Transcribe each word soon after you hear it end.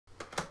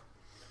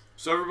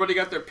So everybody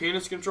got their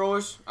penis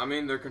controllers? I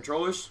mean, their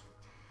controllers?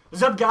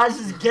 What's up, guys?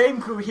 This is Game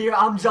Crew here.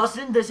 I'm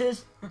Justin. This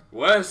is...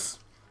 Wes.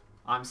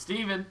 I'm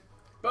Steven.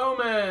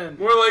 Bowman.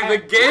 We're like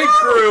the gay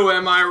crew,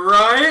 am I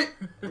right?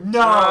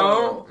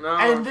 No. No,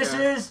 and this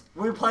is...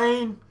 We're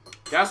playing...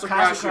 Castle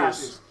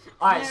Crashers.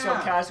 Alright, so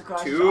Castle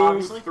Crashers,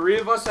 obviously. Three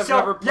of us have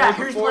never played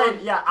before. Played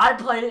it. Yeah, I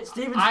played it.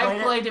 Steven's played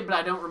it. I played it, but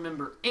I don't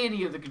remember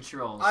any of the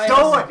controls.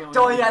 Don't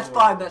worry. That's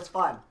fine. That's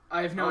fine.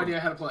 I have no idea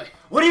how to play.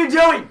 What are you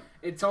doing?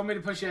 It told me to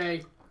push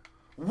A.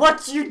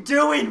 What you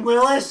doing,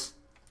 Willis?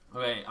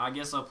 Okay, I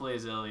guess I'll play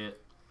as Elliot.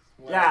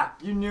 What? Yeah,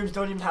 you noobs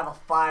don't even have a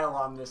file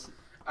on this.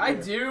 I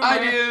do.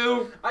 I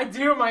do. I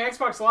do. My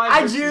Xbox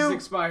Live is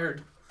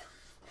expired.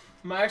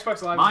 My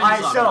Xbox Live. Mine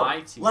is on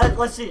my so team.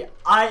 let's see.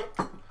 I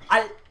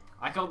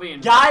call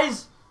being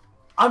guys,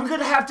 I'm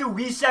gonna have to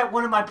reset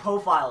one of my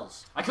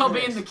profiles. I call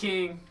being the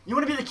king. You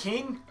wanna be the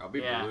king? I'll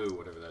be blue,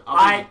 whatever that is.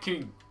 I'll be the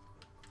king.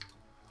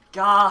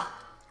 Gah.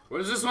 What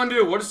does this one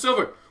do? What is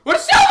silver? What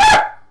is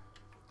silver?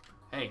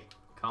 Hey,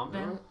 calm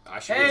down.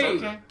 Hey,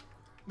 okay.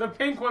 The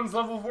pink one's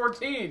level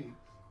 14.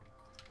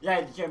 Yeah,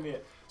 you can't be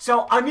it.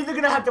 So I'm either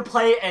gonna have to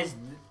play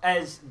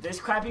as this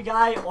crappy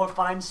guy or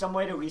find some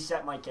way to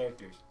reset my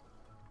characters.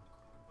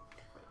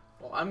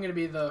 Well, I'm gonna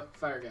be the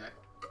fire guy.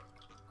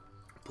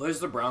 Plays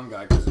the brown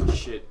guy because he's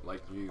shit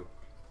like you.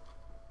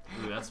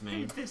 Ooh, that's I me.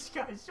 hate this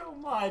guy so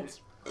much.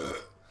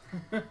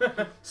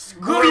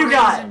 Screw More you reason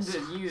guys. to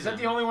use Is that him.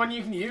 the only one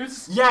you can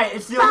use? Yeah,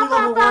 it's the only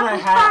level one I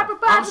have.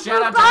 Oh,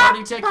 shout out to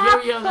Hardy Tech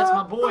Yo-Yo, that's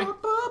my boy.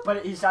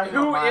 But he's not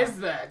Who is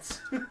that?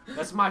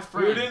 That's my Who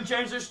friend. didn't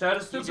change their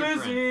status to He's your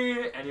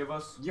busy? Any of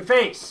us? Your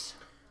face.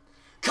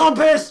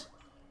 Compass.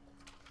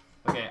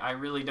 Okay, I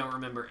really don't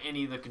remember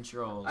any of the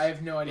controls. I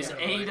have no idea. Is how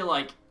to A play. to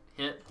like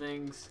hit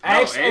things?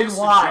 X A and is to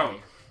Y.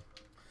 jump.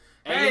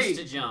 A Hey, is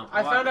to jump.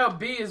 I Why- found out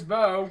B is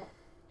bow.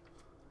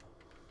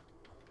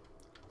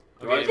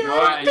 Okay, Is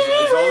why-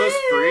 all this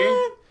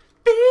free?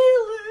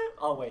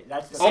 Oh wait,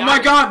 that's the. Oh my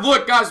god,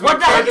 look guys, What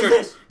the heck is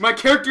this? My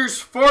character's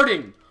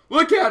farting.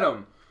 Look at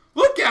him.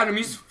 Look at him,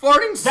 he's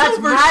farting That's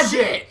silver magic.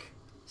 shit.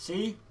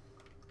 See?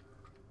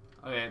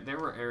 Okay, there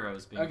were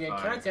arrows being Okay,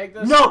 fired. can I take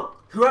this? No.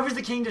 Whoever's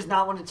the king does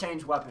not want to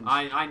change weapons.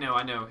 I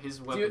know.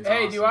 His weapon's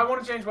Hey, awesome. do I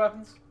want to change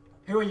weapons?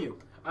 Who are you?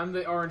 I'm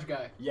the orange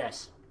guy.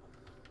 Yes.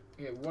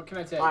 Okay, what can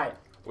I take? All right.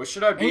 What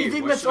should I be?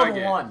 Anything What that's should I level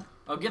get? 1.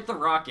 Oh, get the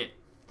rocket.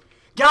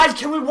 Guys,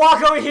 can we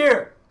walk over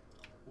here?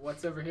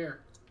 What's over here?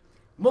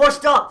 More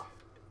stuff.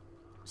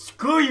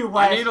 Screw you,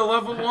 I Wes. need a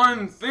level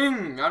 1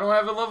 thing. I don't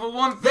have a level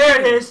 1 thing. There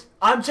it is.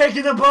 I'm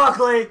taking the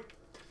broccoli.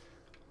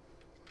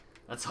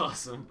 That's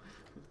awesome.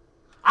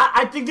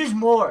 I think there's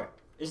more.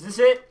 Is this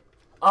it?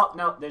 Oh,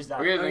 no, there's that.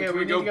 Okay, then Okay, can we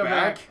we need go to go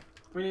back? back.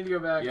 We need to go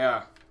back.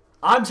 Yeah.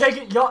 I'm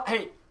taking,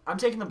 I'm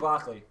taking the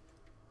broccoli.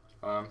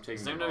 I'm taking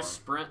Is there the no bar.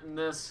 sprint in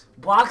this?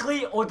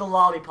 Broccoli or the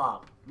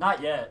lollipop?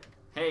 Not yet.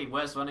 Hey,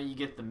 Wes, why don't you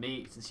get the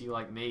meat since you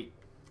like meat?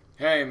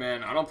 Hey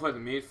man, I don't play the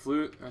meat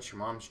flute. That's your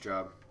mom's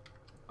job.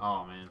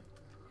 Oh, man.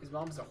 His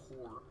mom's a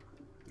whore.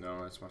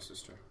 No, that's my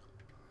sister.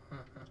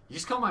 You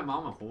just call my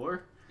mom a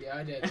whore? Yeah,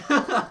 I did.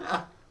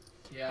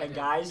 Yeah, I Hey, did.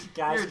 guys,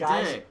 You're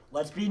a dick.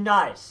 let's be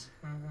nice.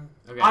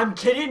 Okay. I'm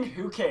kidding.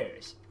 Who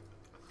cares?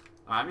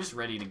 I'm just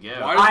ready to go.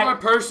 Why does my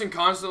person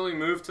constantly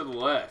move to the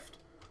left?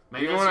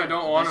 Maybe even that's when I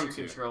don't want that's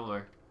him your to.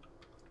 controller.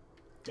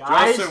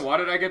 Guys, Justin, why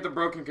did I get the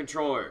broken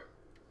controller?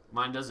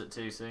 Mine does it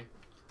too, see?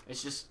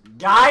 It's just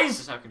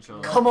guys, how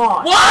controller. come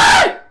on.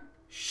 What?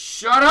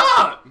 Shut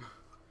up!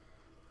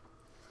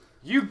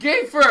 You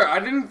gafer! I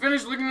didn't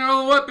finish looking at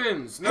all the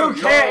weapons. No,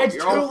 Who cares? It's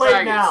you're all too late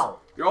faggots. now.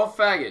 You're all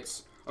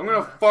faggots. I'm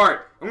gonna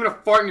fart. I'm gonna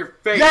fart in your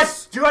face.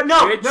 Yes, do it. No,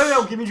 bitch.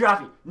 no, give me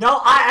Draffy. No,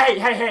 hey.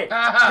 Hey,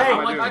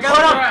 I got the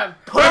grab.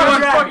 put Red up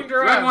one, fucking Draffy.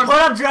 giraffe. one. Put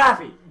up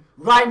Draffy.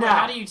 Right now.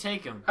 How do you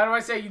take him? How do I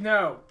say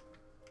no?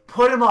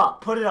 Put him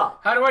up. Put it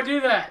up. How do I do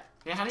that?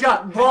 Yeah, how do Go,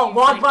 how do you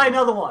walk take by them?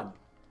 another one.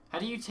 How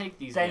do you take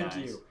these Thank guys?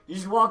 you. You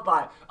just walk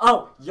by.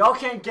 Oh, y'all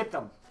can't get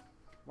them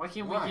Why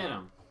can't Why? we get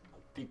them?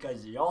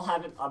 because y'all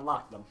haven't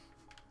unlocked them.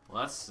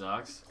 Well, that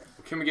sucks.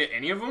 Can we get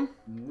any of them?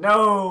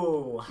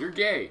 No. You're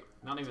gay.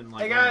 Not even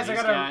like Hey one of guys, these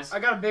I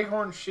got guys. a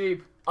bighorn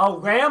sheep. Oh,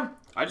 Ram.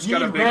 I just You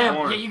got a big ram.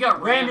 horn. Yeah, you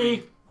got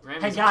Remy.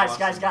 Ramy's Hey guys,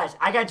 awesome. guys.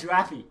 I got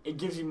Draffy. It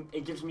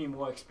gives me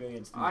more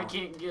experience. Than I you.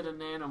 can't get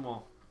an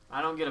animal.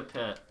 I don't get a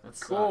pet. That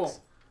sucks. Cool.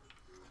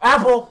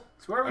 Apple.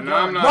 So where are we No,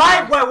 I'm going?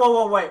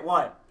 not. Wait.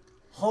 What?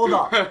 Hold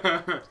up.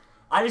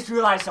 I just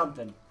realized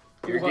something.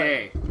 You're What?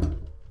 gay.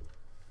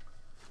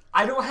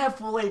 I don't have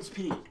full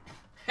HP.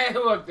 Hey,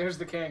 look, there's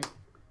the king.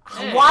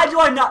 Hey. Why do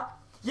I not?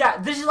 Yeah,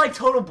 this is like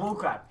total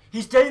bullcrap.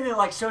 He's standing there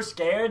like so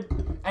scared,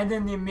 and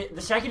then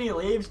the second he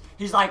leaves,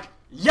 he's like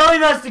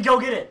yelling at us to go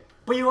get it.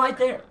 But you're right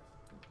there.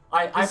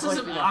 I This feel is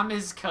like we know. I'm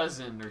his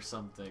cousin or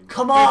something.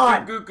 Come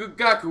on,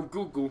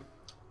 Goo.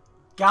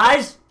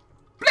 guys.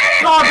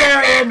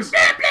 Barbarians.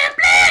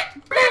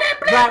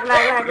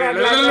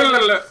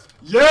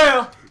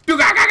 Yeah.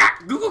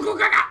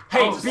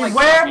 Hey, Oh, it's like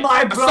beware fucking- my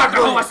I slapped a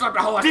hole, I broccoli. slapped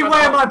a hole, I slapped a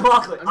Beware hole. my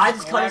broccoli. I'm I just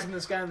just cut whacking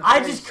this guy in the I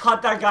face. just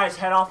cut that guy's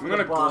head off I'm with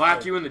gonna a broccoli.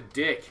 glack you in the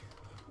dick.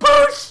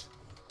 Boosh.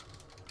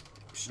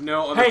 There's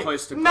no other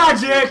place to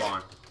magic!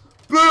 on.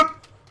 Boop!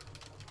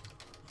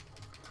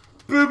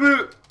 Boop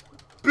boop!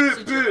 Boop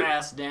Sit your boop!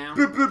 ass down.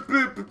 Boop boop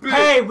boop boop boop!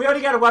 Hey, we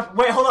already got a weapon.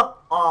 Wait, hold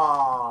up.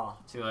 Aww.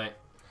 Too late.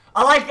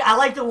 I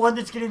like the one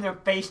that's getting their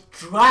face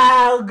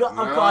dragged across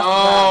the ground.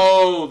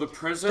 No, the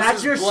princess That's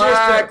is your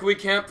black. sister. We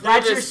can't play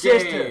That's your this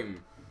sister. game.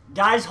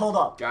 Guys, hold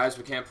up. Guys,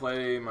 we can't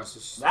play my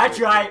sister. That's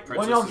right.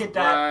 Princess We don't is get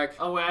that. black.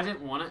 Oh wait, I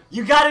didn't want it.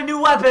 You got a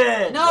new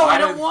weapon. No, Why I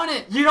don't did- want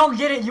it. You don't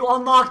get it. You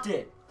unlocked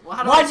it. Well,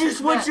 how do Why'd I you get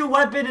switch back? your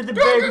weapon at the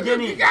very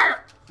beginning? Wait,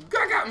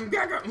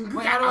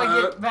 how do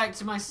I get back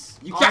to my?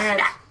 You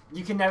can't.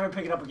 You can never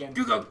pick it up again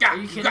Are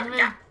you kidding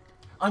me?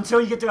 until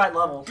you get to that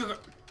level.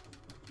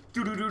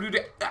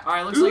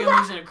 Alright, looks like I'm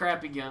using a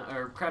crappy gun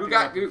or crappy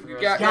weapon for the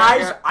rest of the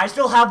Guys, yeah. I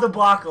still have the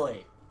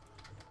broccoli.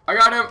 I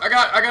got him. I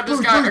got this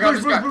guy. I got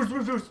this guy.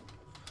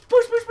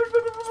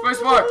 Space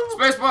bar.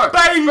 Space bar.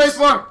 Base. Space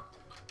bar.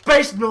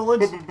 Base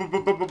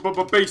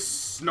knowledge.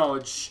 Base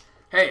knowledge.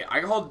 Hey,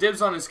 I called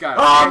dibs on this guy.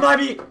 Oh, okay? my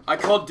meat. I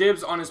called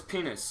dibs on his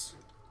penis.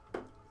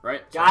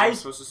 Right? Is that what I'm Guys?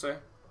 supposed to say?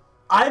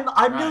 I'm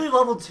Right. nearly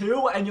level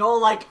 2, and you're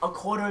like a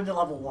quarter into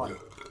level 1.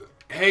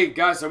 Hey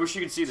guys, I wish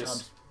you could see this.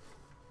 Subs.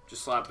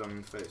 Just slapped him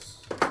in the face.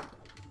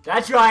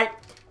 That's right.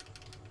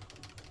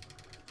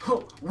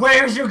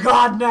 Where's your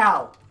god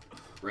now?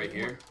 Right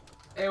here.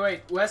 Hey,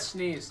 wait. Wes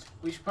sneezed.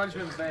 We should punch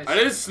him in the face. I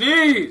didn't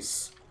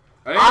sneeze.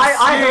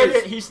 I heard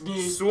sneeze. it. He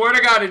sneezed. Swear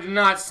to God, I did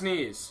not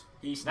sneeze.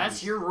 He sneezed.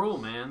 That's your rule,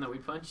 man, that we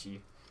punch you.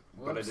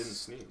 But I Whoops. didn't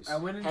sneeze. I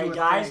went into Hey a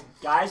guys,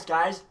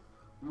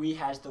 we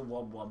has the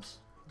wubs.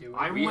 thing.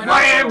 I We want,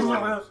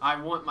 have- I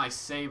want my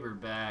saber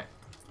back.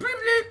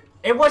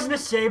 It wasn't a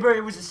saber,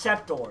 it was a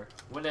scepter.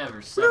 Whatever,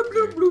 Bloop, scepter.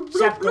 bloop, bloop, bloop,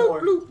 Scepter.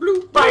 bloop, bloop,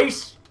 bloop,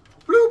 Base.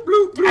 bloop,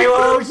 bloop, bloop,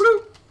 Arrows.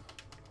 bloop.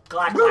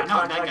 Clack, I clack, know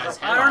clack, that clack, guy's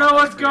clack. I don't know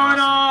what's That's going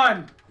pretty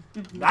on.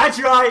 That's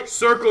right.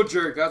 Circle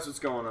jerk, that's what's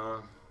going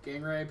on.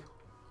 Gang rape.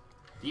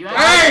 You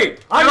Hey!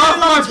 I'm Get off not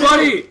my allowed to.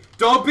 buddy!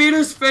 Don't beat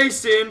his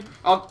face in.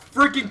 I'll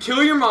freaking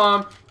kill your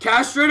mom,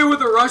 castrate her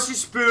with a rusty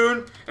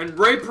spoon, and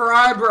rape her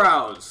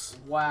eyebrows.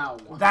 Wow.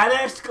 That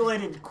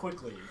escalated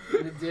quickly.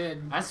 It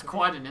did. That's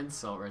quite an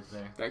insult right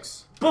there.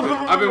 Thanks.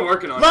 I've been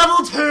working on it.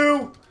 Level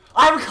 2.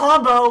 I have a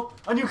combo.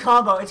 A new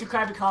combo. It's a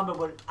crappy combo,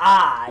 but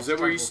Is that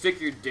where you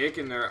stick your dick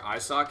in their eye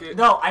socket?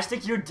 No, I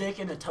stick your dick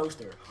in a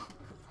toaster.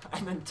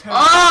 And then turn.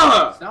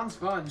 Ah! Sounds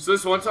fun. So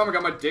this one time I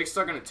got my dick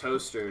stuck in a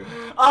toaster.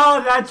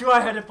 Oh, that's where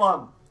I had it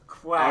from.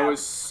 Crap. I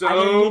was I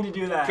didn't so mean to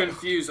do that.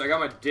 confused. I got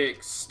my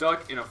dick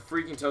stuck in a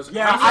freaking toaster.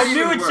 Yeah, How does I this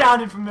knew even it work?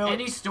 sounded familiar.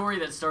 Any story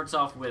that starts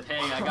off with, hey,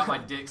 I got my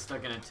dick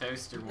stuck in a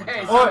toaster one Hey,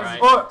 time, so-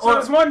 right? So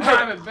this one hey,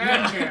 time at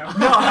band camp.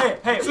 No,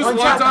 hey, Just one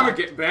time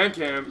at band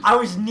camp. I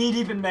was knee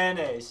deep in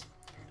mayonnaise.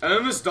 And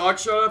then this dog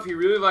showed up. He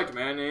really liked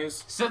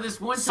mayonnaise. So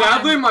this one time...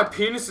 Sadly, my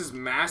penis is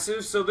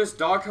massive, so this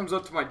dog comes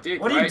up to my dick.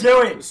 What are you right?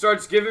 doing? And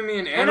starts giving me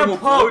an In animal a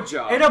popo.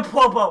 blowjob. In a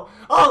popo.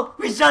 Oh,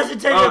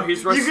 resuscitate Oh, him.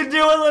 he's You can do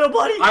it, little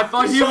buddy. I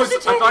thought he was.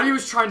 Resuscitate I thought him. he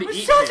was trying to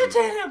eat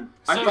Resuscitate him. him.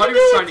 I So thought he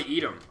you was do trying to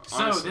eat him. So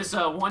Honestly. this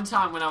one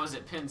time when I was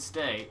at Penn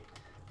State...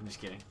 I'm just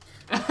kidding.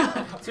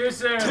 Too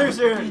soon. Too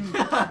soon.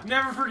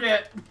 Never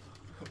forget.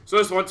 So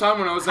this one time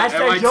when I was at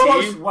Hashtag YOLO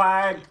MIT.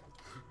 swag.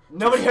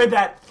 Nobody heard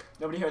that.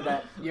 Nobody heard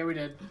that. Yeah, we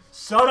did.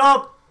 Shut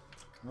up.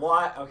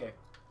 What? Okay.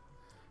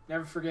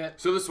 Never forget.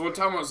 So this one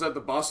time I was at the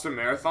Boston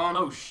Marathon.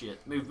 Oh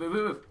shit. Move, move,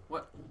 move, move.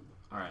 What?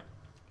 Alright.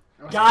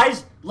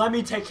 Guys, let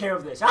me take care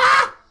of this.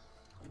 Ah!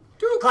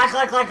 Clack,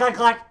 clack, clack, clack,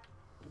 clack.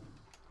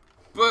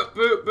 Boop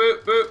boop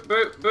boop boop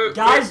boop boop.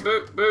 Guys.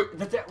 boop boop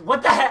boop.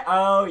 What the heck?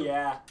 Oh,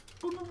 yeah.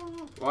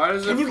 Why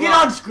does it? Can you fly? get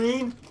on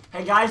screen?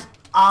 Hey, guys,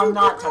 I'm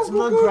not touching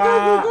the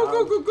ground.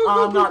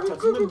 I'm not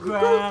touching the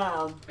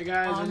ground. Hey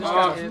guys, I I'm just not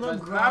got hit. on the But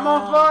ground. I'm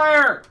on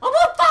fire. I'm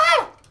on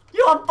fire!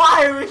 You're on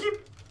fire, Ricky!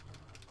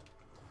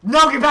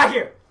 No, get back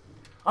here!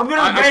 I'm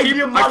gonna I make keep-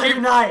 your I mother keep-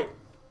 tonight!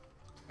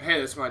 Hey,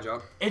 that's my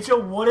job. It's a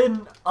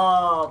wooden,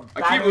 I keep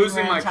battering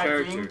losing ram my type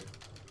character. thing.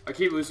 I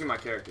keep losing my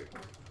character.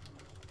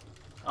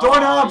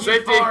 Doorknob! Oh, you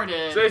Safety.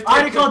 farted. Safety. I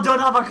already called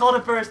doorknob, I called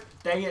it first.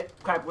 Dang it.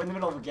 Crap, we're in the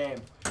middle of a game.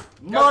 Got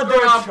the Mother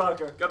doorknob.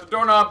 trucker. Got the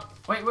doorknob.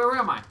 Wait, where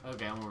am I?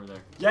 Okay, I'm over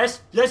there.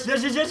 Yes, yes,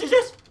 yes, yes, yes, yes,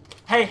 yes.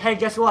 Hey,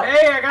 guess what?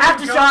 Hey, I got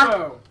the Aftershock.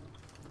 combo.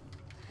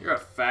 You're a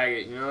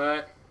faggot. You know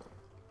that?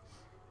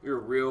 You're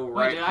a real Wait,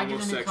 right did I get a new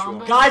homosexual.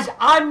 combo? Guys,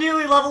 I'm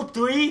nearly level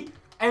 3,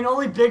 and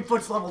only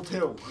Bigfoot's level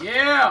 2.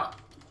 Yeah.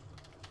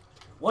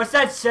 What's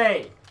that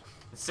say?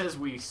 It says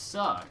we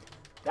suck.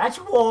 That's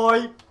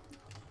right.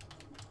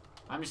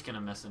 I'm just kinda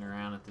messing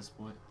around at this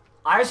point.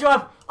 I also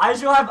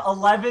have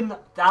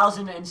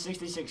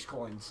 11,066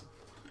 coins.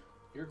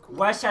 You're cool.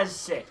 Wes has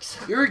 6.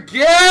 You're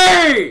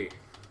gay!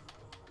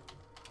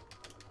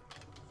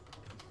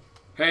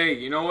 Hey,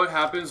 you know what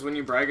happens when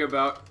you brag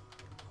about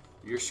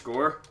your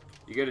score?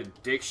 You get a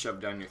dick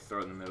shoved down your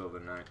throat in the middle of the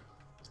night.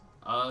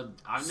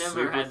 I've never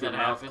Sleep had with your that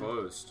mouth happen.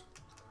 closed.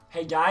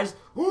 Hey guys.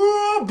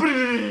 Ooh,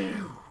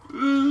 brrr.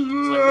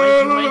 It's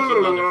like, wake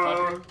you,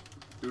 motherfucker.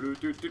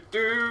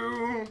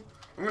 Do-do-do-do-do.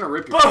 I'm gonna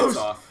rip your Boom. tits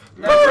off.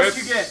 I'm That's gonna what rip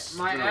you get.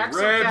 My I'm gonna axe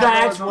rip of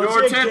That's capitalism. what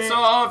your you tits get.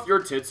 off. Your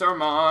tits are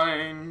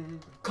mine.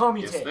 Call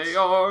me Yes, tits. they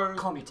are.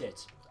 Call me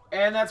tits.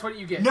 And that's what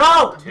you get.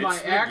 No! My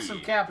Tits axe Mcgee.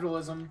 of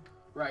capitalism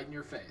right in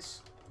your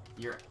face.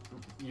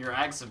 Your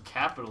acts of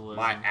capitalism.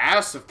 My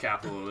ass of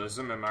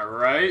capitalism, am I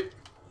right?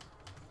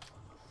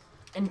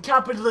 In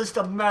capitalist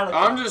America.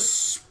 I'm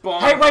just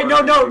spawning. Hey, wait,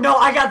 no,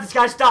 I got this,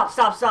 guys. Stop.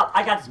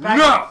 I got this. Back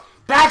No! up.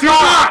 Back Do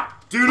up!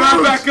 not! Do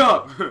not back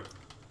up! Oh,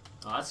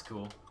 that's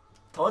cool.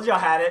 Told you I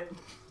had it.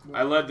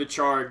 I led the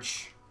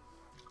charge.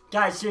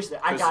 Guys, seriously,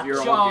 I 'Cause got you're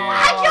this. all game.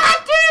 I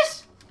got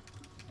this!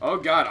 Oh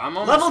god, I'm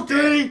almost Level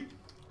dead. 3!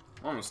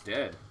 I'm almost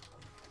dead.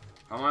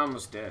 How am I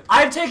almost dead?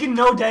 I've taken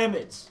no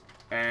damage.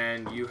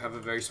 And you have a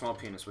very small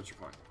penis. What's your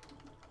point?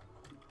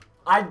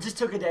 I just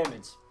took a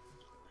damage.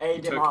 A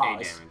You took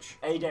damage. a damage.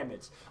 A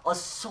damage. A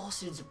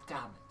sausage of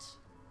damage.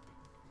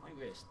 Like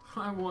this.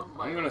 I want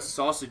my. I'm gonna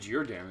sausage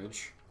your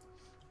damage.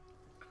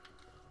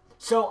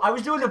 So, I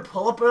was doing a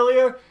pull-up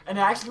earlier, and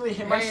I accidentally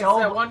hit Hey, myself.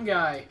 it's that one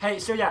guy. Hey,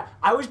 so yeah,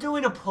 I was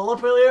doing a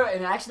pull-up earlier,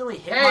 and I accidentally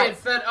hit Hey, my...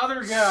 it's that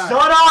other guy.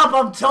 Shut up,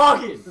 I'm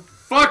talking!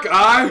 Fuck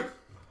I!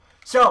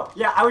 So,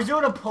 yeah, I was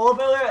doing a pull-up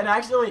earlier, and I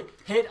accidentally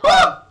hit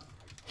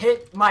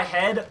my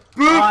head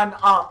Boop.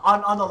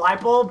 on the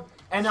light bulb,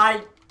 and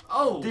I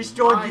Oh,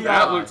 destroyed my the,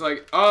 That God. looks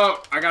like.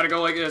 Oh, I gotta go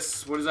like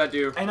this. What does that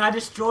do?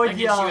 destroyed That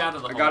the, gets you out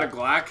of the I hole. got a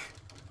glack.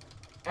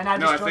 and I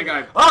No, I destroyed...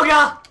 think Oh,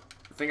 God!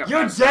 I think I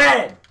You're passed out.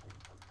 dead!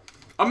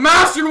 I'm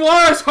mastering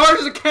one as hard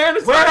as I can.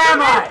 It's Where not am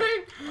doing I?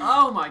 anything.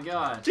 Oh my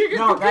god.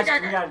 No, we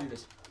gotta do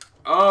this.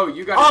 Oh,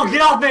 you got. Oh,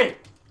 get off me!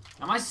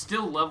 Am I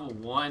still level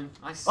 1?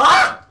 I suck.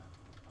 Ah!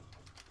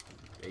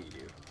 Yeah, you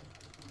do.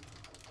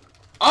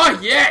 Oh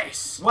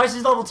yes. Weiss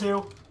is level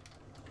 2.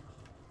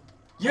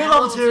 You're I'm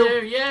level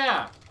 2.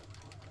 Yeah.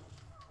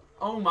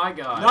 Oh my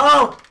god.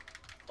 No!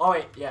 Oh,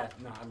 wait, yeah,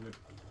 no, I'm good.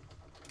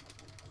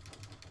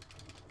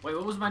 Wait,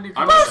 what was my new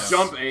I'm combo? just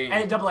jump aim.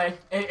 And double A.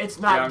 It's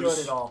not Yeah, I'm good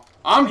just- at all.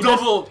 I'm It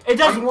double. Does, it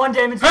does I'm- 1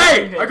 damage. per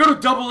Hey, hit. I go to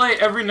double A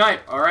every night.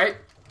 All right.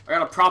 I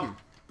got a problem,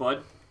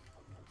 bud.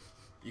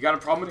 You got a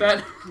problem with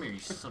that? Come here, you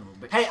son of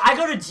a bitch. Hey, I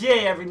go to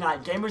GA every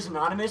night. Gamers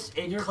Anonymous.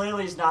 It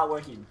clearly is not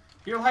working.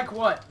 You're like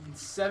what?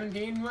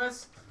 17,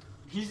 Wes?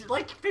 He's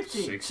like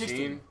 15, 16.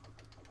 16.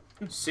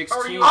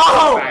 16.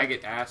 Oh!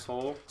 Faggot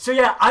asshole. So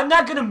yeah, I'm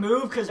not gonna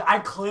move because I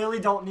clearly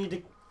don't need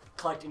to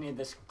collect any of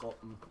this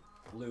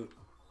loot.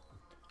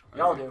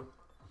 Y'all do.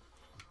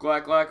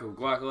 Glack glack oh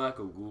glack glack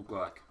oh goo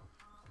glack.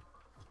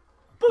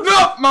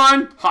 Nope,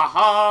 mine.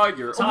 Haha,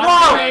 you're. Time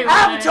Whoa! to win,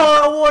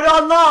 Avatar Award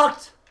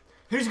unlocked.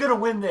 Who's gonna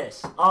win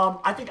this?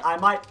 I think I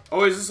might.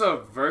 Oh, is this a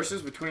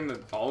versus between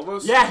all of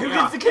us? Yeah, who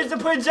gets to kiss the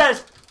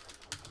princess?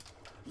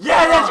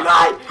 Yeah, that's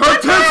right. Her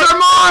tits are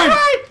mine.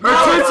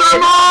 Her tits are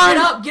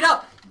mine. Get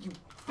up, you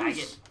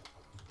faggot.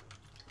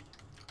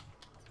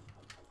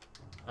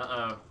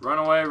 Uh-oh. Run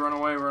away, run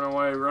away, run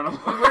away, run away.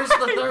 Where's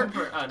the third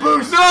person? Oh,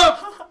 Boost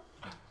up!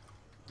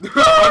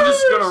 I'm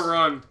just gonna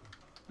run.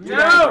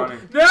 No!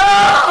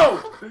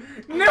 No!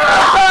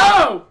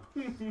 No!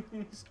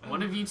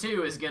 One of you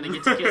two is gonna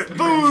get to kiss the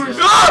Boost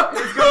princess. up!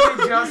 It's gonna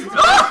be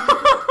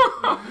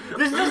just.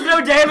 This does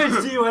no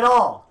damage to you at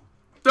all.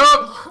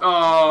 Stop!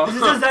 Oh.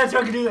 This does that, so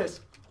I can do this.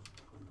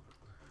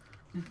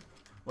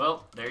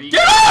 Well, there you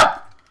Get go.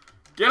 up!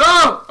 Get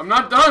up! I'm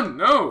not done.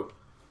 No.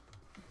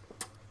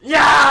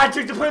 Yeah, I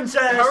took the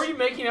princess. How are you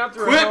making out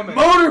through a Quit helmet?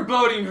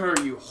 motorboating her,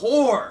 you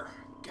whore.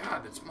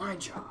 God, that's my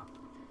job.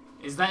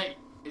 Is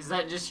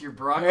that just your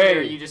broccoli, Hey. or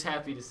are you just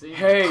happy to see it?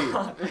 Hey.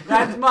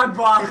 That's my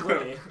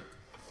broccoli.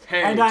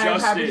 Hey, And I am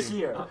Justin. happy to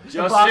see her. The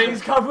Justin.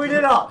 broccoli's covering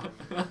it up.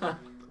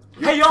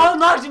 Hey, y'all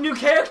unlocked a new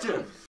character.